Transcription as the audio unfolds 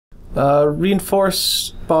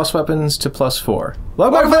Reinforce boss weapons to +4.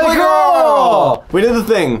 Welcome back, Welcome, girl! We did the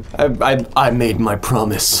thing. I made my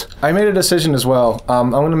promise. I made a decision as well.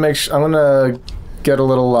 I'm gonna get a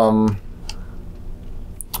little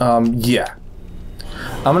yeah.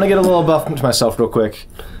 I'm gonna get a little buff to myself real quick.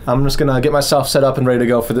 I'm just gonna get myself set up and ready to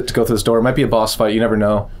go to go through this door. It might be a boss fight. You never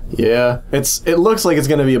know. Yeah, it looks like it's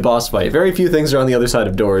gonna be a boss fight. Very few things are on the other side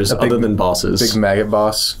of doors other than bosses. Big maggot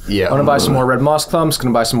boss. Yeah. I'm gonna buy some more red moss clumps.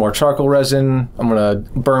 Gonna buy some more charcoal resin. I'm gonna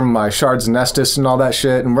burn my shards and Estus and all that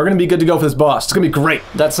shit, and we're gonna be good to go for this boss. It's gonna be great.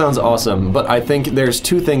 That sounds awesome, but I think there's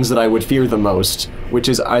two things that I would fear the most, which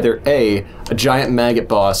is either A, a giant maggot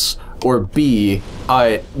boss, or B,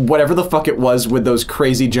 whatever the fuck it was with those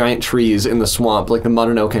crazy giant trees in the swamp, like the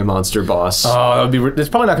Mononoke monster boss. Oh, that would be. It's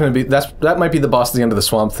probably not going to be. That might be the boss at the end of the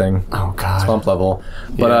swamp thing. Oh god. Swamp level.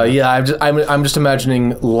 But yeah, I'm just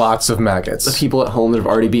imagining lots of maggots. The people at home that have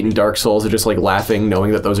already beaten Dark Souls are just like laughing,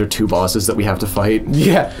 knowing that those are two bosses that we have to fight.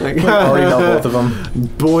 Yeah, like, we already know both of them.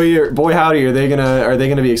 Boy, howdy, are they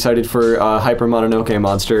gonna be excited for Hyper Mononoke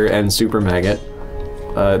monster and Super Maggot?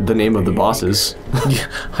 The name of the bosses.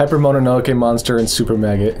 Hyper Mononoke monster and Super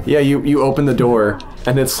Maggot. Yeah, you open the door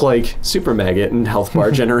and it's like Super Maggot and health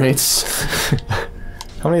bar generates.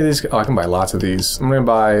 How many of these? Oh, I can buy lots of these. I'm gonna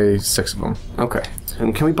buy 6 of them. Okay.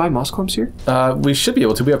 And can we buy moss clumps here? We should be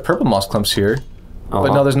able to. We have purple moss clumps here.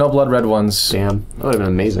 But no, there's no blood red ones. Damn. That would have been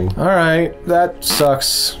amazing. Alright, that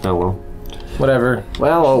sucks. Oh well. Whatever.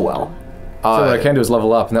 Well, oh well. So what I can do is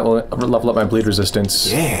level up, and that will level up my bleed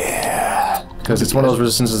resistance. Yeah. Because it's one of those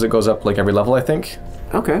resistances that goes up like every level, I think.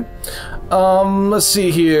 Okay. Let's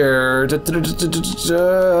see here. Let's put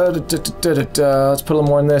a little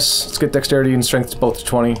more in this. Let's get dexterity and strength both to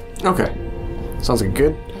 20. Okay. Sounds like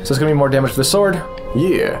good. So it's gonna be more damage for the sword.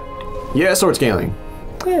 Yeah. Yeah, sword scaling.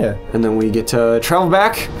 Yeah. And then we get to travel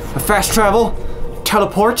back, a fast travel,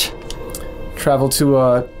 teleport. Travel to,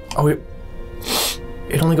 oh,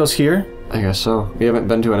 it only goes here? I guess so. We haven't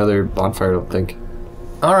been to another bonfire, I don't think.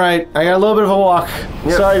 Alright, I got a little bit of a walk.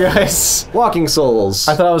 Yep. Sorry, guys. Walking souls.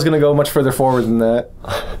 I thought I was gonna go much further forward than that.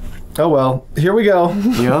 Oh well, here we go.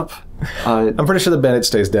 Yep. I'm pretty sure the bandit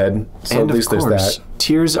stays dead, so at least there's that.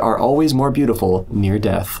 Tears are always more beautiful near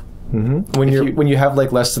death. Mm-hmm. When you have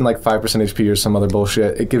like less than like 5% HP or some other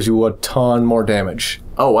bullshit, it gives you a ton more damage.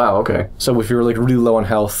 Oh wow, okay. So if you're like really low on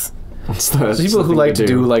health, so people who like to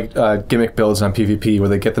do like gimmick builds on PvP where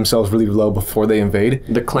they get themselves really low before they invade.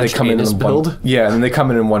 The clenched anus build? Yeah, and then they come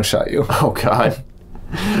in and one-shot you. Oh god.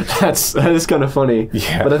 That is kind of funny.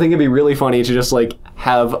 Yeah. But I think it'd be really funny to just like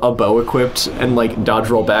have a bow equipped and like dodge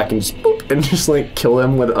roll back and just boop, and just like kill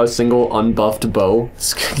them with a single unbuffed bow.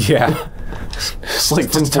 Yeah. Just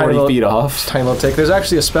like from 40 feet off. Tiny little take. There's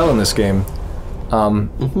actually a spell in this game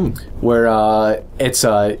where it's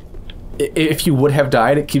if you would have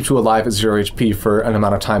died, it keeps you alive at 0 HP for an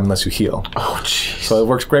amount of time unless you heal. Oh jeez. So it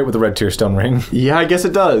works great with the red tear stone ring. Yeah, I guess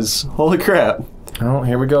it does. Holy crap. Oh,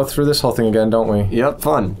 here we go through this whole thing again, don't we? Yep,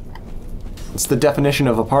 fun. It's the definition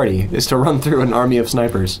of a party, is to run through an army of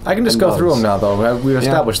snipers. I can just go through them now, though. We've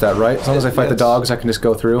established that, right? As long as I fight the dogs, I can just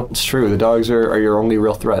go through. It's true, the dogs are your only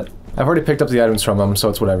real threat. I've already picked up the items from them, so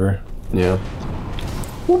it's whatever. Yeah.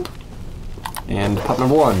 Whoop. And pup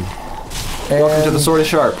number 1. And welcome to the Sword is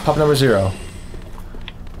Sharp. Pup number 0.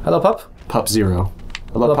 Hello, pup? Pup 0.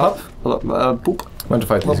 Hello, pup? Hello, poop. I'm going to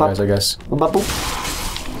fight these guys, I guess. Hello, poop.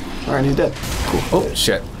 Alright, he's dead. Cool. Oh,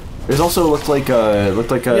 shit. There's also looked like a...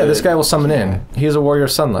 Yeah, this guy will summon in. He is a warrior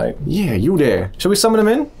of sunlight. Yeah, you there. Should we summon him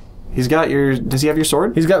in? He's got your... Does he have your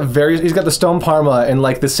sword? He's got the stone parma and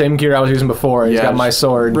like the same gear I was using before. And he's got my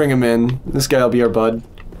sword. Bring him in. This guy'll be our bud.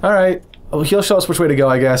 Alright. Oh, he'll show us which way to go,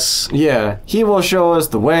 I guess. Yeah, he will show us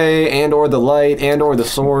the way, and or the light, and or the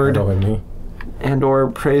sword. And or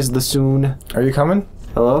praise the soon. Are you coming?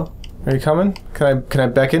 Hello? Are you coming? Can I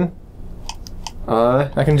beckon?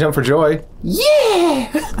 I can jump for joy. Yeah!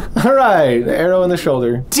 Alright, arrow in the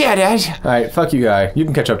shoulder. Dad! Alright, fuck you, guy. You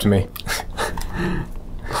can catch up to me.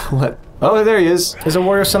 What? Oh, there he is. There's a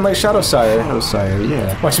warrior of sunlight shadow sire. Shadow sire,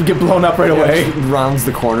 yeah. Watch him get blown up right away. He rounds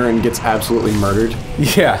the corner and gets absolutely murdered.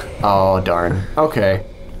 Yeah. Oh, darn. Okay.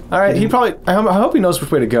 Alright, he probably... I hope he knows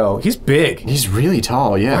which way to go. He's big. He's really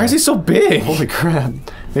tall, yeah. Why is he so big? Holy crap.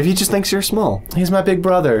 Maybe he just thinks you're small. He's my big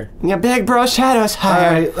brother. Yeah, big bro shadows higher.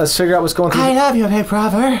 Alright, let's figure out what's going through. I love you, big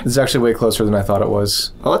brother. This is actually way closer than I thought it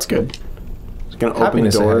was. Oh, that's good. He's gonna open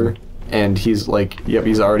the door, and he's like, yep,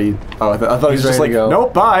 he's already... Oh, I thought he was just like,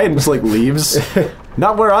 nope, bye, and just like leaves.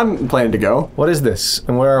 Not where I'm planning to go. What is this?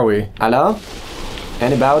 And where are we? Hello?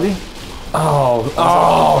 Anybody? Oh,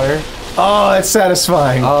 that's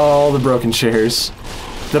satisfying. All the broken chairs.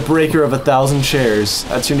 The breaker of 1,000 chairs.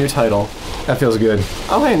 That's your new title. That feels good.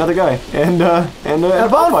 Oh, hey, another guy. And a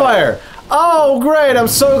bonfire! Oh, great! I'm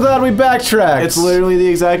so glad we backtracked! It's literally the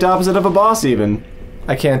exact opposite of a boss, even.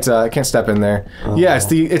 I can't step in there. Oh. Yeah, it's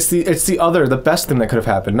the best thing that could have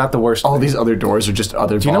happened, not the worst All thing. these other doors are just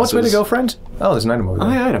other bosses. Do you know which way to go, friend? Oh, there's an item over there.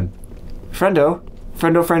 Oh, hey, item. Friendo,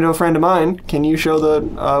 friend of mine, can you show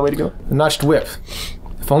the way to go? The notched whip.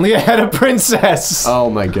 If only I had a princess! Oh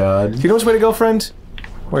my god. Do you know which way to go, friend?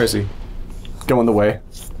 Where is he? Going the way.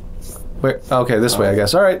 Wait, okay, this way, I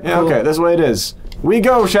guess. Alright. Yeah, cool. Okay, this way it is. We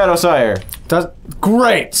go, Shadow Sire!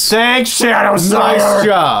 Great! Thanks, Shadow Sire! Nice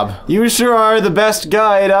job! You sure are the best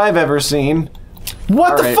guide I've ever seen.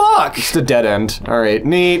 What the fuck?! It's a dead end. Alright,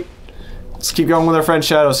 neat. Let's keep going with our friend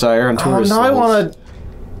Shadow Sire on tourist now I wanna...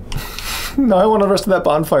 No, I want to rest at that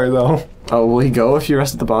bonfire, though. Oh, will he go if you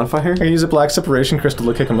rest at the bonfire? I can use a black separation crystal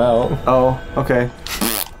to kick him out. Oh, okay.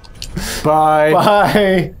 Bye.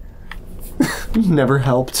 Bye! Never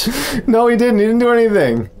helped. No, he didn't. He didn't do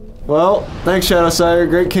anything. Well, thanks, Shadow Sire.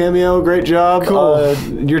 Great cameo. Great job. Cool.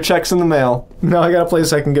 Your check's in the mail. Now I got a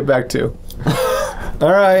place I can get back to.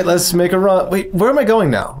 Alright, let's make a run. Wait, where am I going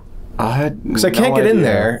now? Because I can't get in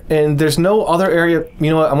there, and there's no other area. You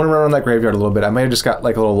know what? I'm gonna run around that graveyard a little bit. I might have just got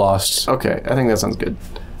like a little lost. Okay, I think that sounds good.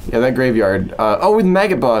 Yeah, that graveyard. Oh, with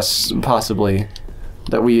Maggot Boss, possibly,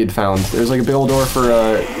 that we had found. There's like a big old door for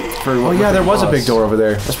oh yeah, there was a big door over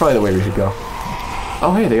there. That's probably the way we should go.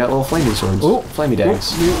 Oh hey, they got little flamey swords. Ooh. Flamey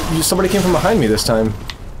dags. Somebody came from behind me this time.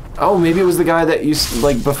 Oh, maybe it was the guy that you,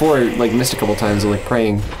 like, before, like, missed a couple times, like,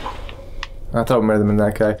 praying. I thought it might have been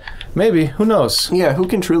that guy. Maybe, who knows? Yeah, who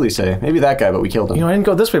can truly say? Maybe that guy, but we killed him. You know, I didn't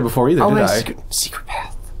go this way before either, did I? Secret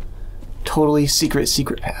path. Totally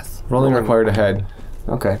secret path. Rolling required ahead.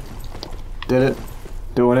 Okay. Did it.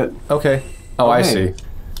 Doing it. Okay. Oh, I see.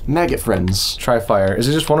 Maggot friends. Try fire. Is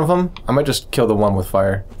it just one of them? I might just kill the one with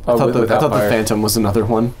fire. Oh, I thought the Phantom was another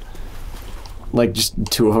one. Like, just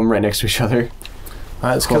two of them right next to each other.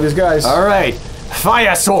 Alright, let's kill these guys. Alright.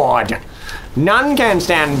 Fire sword! None can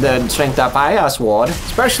stand the strength of fire sword.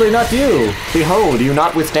 Especially not you. Behold, you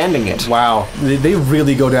notwithstanding it. Wow. They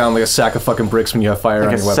really go down like a sack of fucking bricks when you have fire on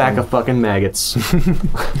your weapon. Like a sack of fucking maggots.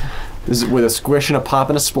 This is with a squish and a pop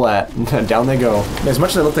and a splat. Down they go. As much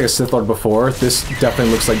as I looked like a Sith Lord before, this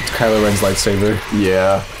definitely looks like Kylo Ren's lightsaber.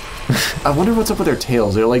 Yeah. I wonder what's up with their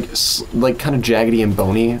tails. They're like kind of jaggedy and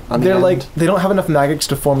bony on the end. Like, they don't have enough maggots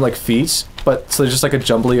to form like feet, but so they're just like a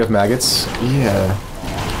jumbly of maggots. Yeah.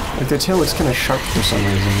 Like their tail looks kind of sharp for some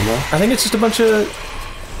reason, you know? I think it's just a bunch of...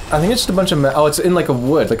 oh, it's in like a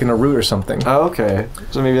wood, like in a root or something. Oh, okay.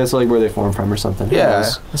 So maybe that's like where they form from or something. Yeah.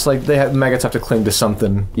 It's like maggots have to cling to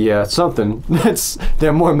something. Yeah, something.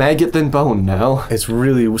 They're more maggot than bone now. It's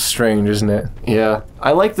really strange, isn't it? Yeah.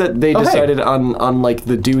 I like that they decided on like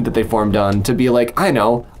the dude that they formed on to be like, I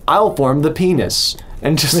know, I'll form the penis.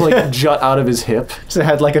 And just like jut out of his hip. So it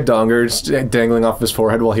had like a donger just dangling off his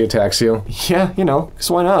forehead while he attacks you. Yeah, you know, because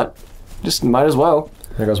why not? Just might as well.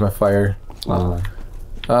 There goes my fire.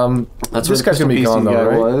 That's this guy's gonna be gone though,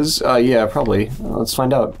 right? Was. Yeah, probably. Let's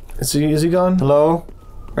find out. Is he gone? Hello?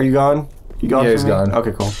 Are you gone? You gone? Yeah, he's gone.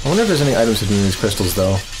 Okay, cool. I wonder if there's any items hidden in these crystals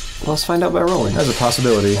though. Well, let's find out by rolling. That's a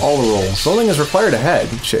possibility. All the rolls. Rolling is required ahead,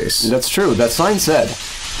 Chase. That's true. That sign said.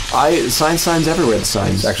 Signs everywhere, the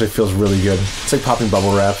signs. It actually feels really good. It's like popping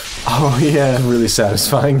bubble wrap. Oh, yeah. It's really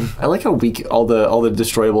satisfying. I like how weak all the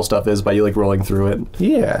destroyable stuff is by you, like, rolling through it.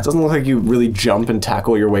 Yeah. It doesn't look like you really jump and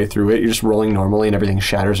tackle your way through it. You're just rolling normally and everything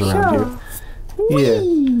shatters around you. Yeah.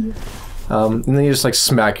 And then you just, like,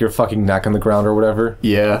 smack your fucking neck on the ground or whatever.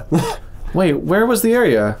 Yeah. Wait, where was the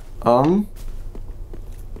area?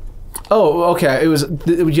 Oh, okay. You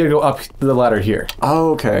gotta go up the ladder here.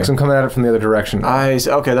 Oh, okay. Because I'm coming at it from the other direction.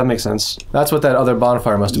 Okay, that makes sense. That's what that other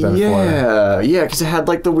bonfire must have been for. Yeah, because it had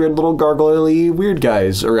like the weird little gargoyle-y weird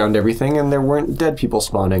guys around everything, and there weren't dead people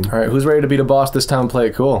spawning. All right, who's ready to beat a boss this time and play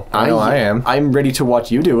it cool? I know I am. I'm ready to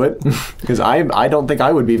watch you do it, because I don't think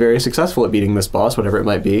I would be very successful at beating this boss, whatever it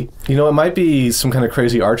might be. You know, it might be some kind of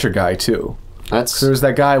crazy archer guy, too. There was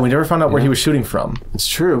that guy, we never found out where he was shooting from. It's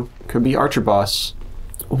true. Could be Archer Boss.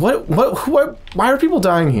 Why are people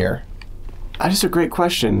dying here? That is a great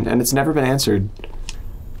question, and it's never been answered.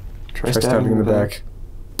 Try stabbing in the back.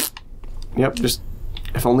 Yep, just...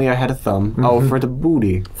 If only I had a thumb. Oh, for the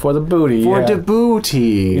booty. For the booty, For the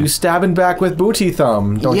booty. You stabbing back with booty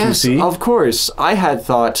thumb, don't you see? Yes, of course. I had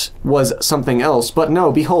thought was something else, but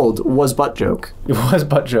no, behold, was butt joke. It was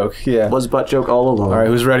butt joke, yeah. Was butt joke all along. Alright,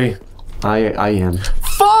 who's ready? I am.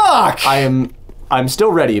 Fuck! I'm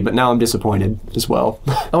still ready, but now I'm disappointed as well.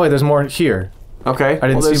 Oh wait, there's more here. Okay. I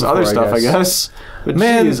didn't see there's before, other stuff, I guess. But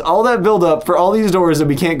man, geez, all that build up for all these doors that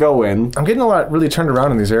we can't go in. I'm getting a lot really turned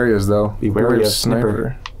around in these areas, though. Beware of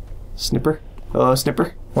sniper. Snipper? Hello,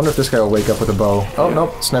 Snipper? Wonder if this guy will wake up with a bow. Oh,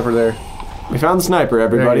 nope. Sniper there. We found the sniper,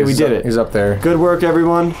 everybody. We did it. He's up there. Good work,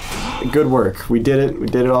 everyone. Good work. We did it. We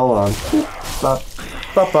did it all along. Bop.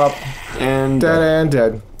 Bop, bop. And... Dead and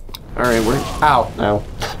dead. Alright, we're... Ow.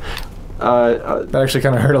 Ow. That actually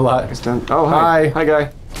kind of hurt a lot. It's done. Oh, hi. Hi,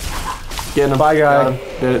 guy. Getting him. Bye, guy.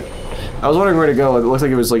 Did it. I was wondering where to go. It looked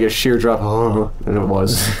like it was like a sheer drop. Oh, and it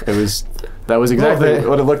was. It was... That was exactly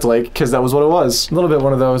what it looked like, because that was what it was. A little bit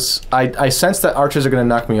one of those. I sense that archers are going to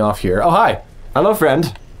knock me off here. Oh, hi. Hello,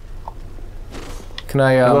 friend. Can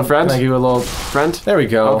I, hello, friend? Can I give you a little... Friend? There we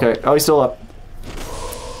go. Okay. Oh, he's still up.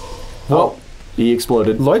 Whoa. Oh, he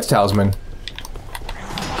exploded. Lloyd's Talisman.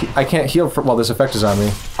 I can't heal while this effect is on me.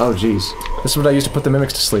 Oh, jeez. This is what I used to put the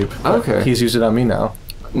mimics to sleep. Okay. He's used it on me now.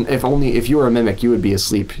 If you were a mimic, you would be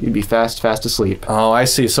asleep. You'd be fast asleep. Oh, I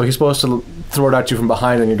see. So he's supposed to throw it at you from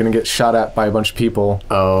behind and you're going to get shot at by a bunch of people.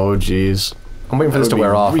 Oh, jeez. I'm waiting for this to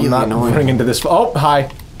wear off. Really I'm not running into this. Oh, hi.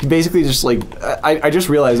 Basically, just like I just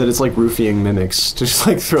realized that it's like roofing mimics to just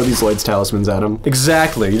like throw these Lloyd's talismans at them.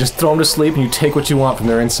 Exactly. You just throw them to sleep and you take what you want from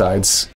their insides.